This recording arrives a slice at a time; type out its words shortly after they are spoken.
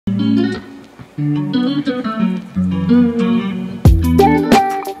Hey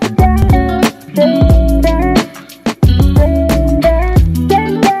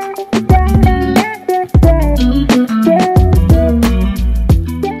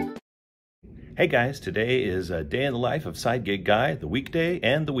guys, today is a day in the life of Side Gig Guy, the weekday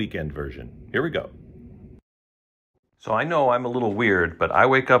and the weekend version. Here we go. So I know I'm a little weird, but I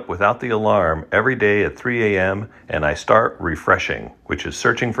wake up without the alarm every day at 3 a.m. and I start refreshing, which is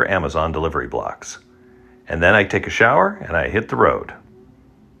searching for Amazon delivery blocks. And then I take a shower and I hit the road.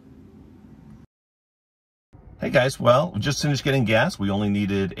 Hey guys, well, we just finished getting gas. We only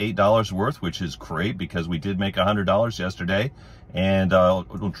needed $8 worth, which is great because we did make $100 yesterday and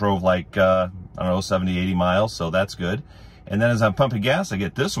drove like, 70, 80 miles, so that's good. And then as I'm pumping gas, I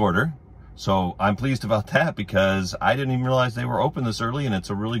get this order. So I'm pleased about that because I didn't even realize they were open this early and it's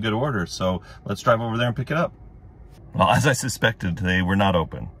a really good order. So let's drive over there and pick it up. Well, as I suspected, they were not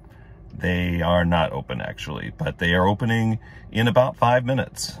open. They are not open actually, but they are opening in about 5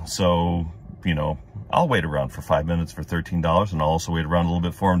 minutes. So, you know, I'll wait around for 5 minutes for $13 and I'll also wait around a little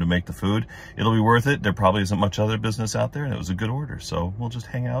bit for them to make the food. It'll be worth it. There probably isn't much other business out there and it was a good order. So we'll just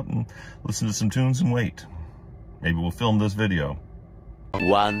hang out and listen to some tunes and wait. Maybe we'll film this video.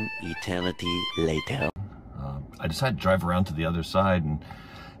 One eternity later. I decided to drive around to the other side, and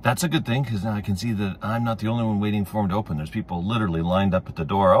that's a good thing because now I can see that I'm not the only one waiting for them to open. There's people literally lined up at the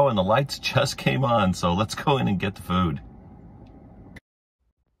door. Oh, and the lights just came on, so let's go in and get the food.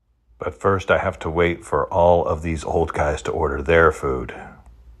 But first I have to wait for all of these old guys to order their food.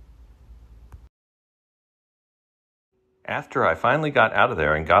 After I finally got out of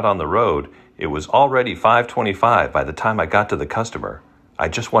there and got on the road, it was already 5:25 by the time I got to the customer. I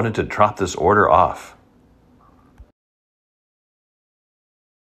just wanted to drop this order off.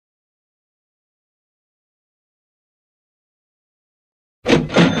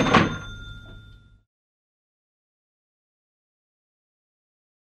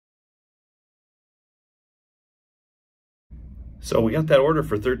 So we got that order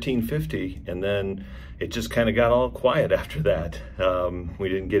for $13.50, and then it just kind of got all quiet after that. We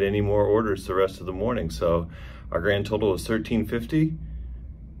didn't get any more orders the rest of the morning, so our grand total was $13.50,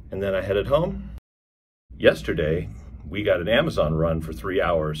 and then I headed home. Yesterday, we got an Amazon run for 3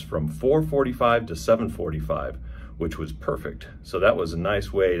 hours from 4:45 to 7:45, which was perfect. So that was a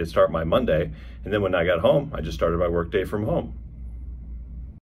nice way to start my Monday, and then when I got home, I just started my workday from home.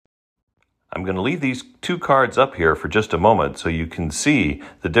 I'm going to leave these two cards up here for just a moment so you can see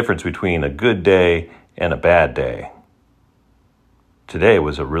the difference between a good day and a bad day. Today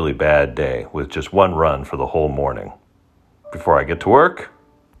was a really bad day with just one run for the whole morning. Before I get to work.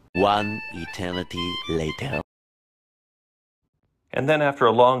 One eternity later. And then after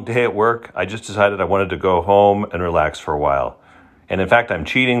a long day at work, I just decided I wanted to go home and relax for a while. And in fact, I'm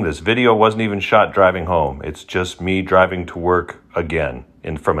cheating. This video wasn't even shot driving home. It's just me driving to work again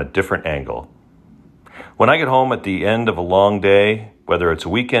from a different angle. When I get home at the end of a long day, whether it's a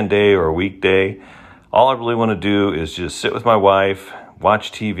weekend day or a weekday, all I really want to do is just sit with my wife,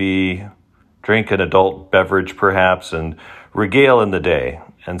 watch TV, drink an adult beverage perhaps, and regale in the day.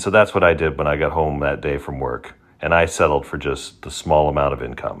 And so that's what I did when I got home that day from work. And I settled for just the small amount of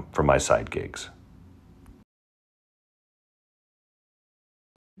income from my side gigs.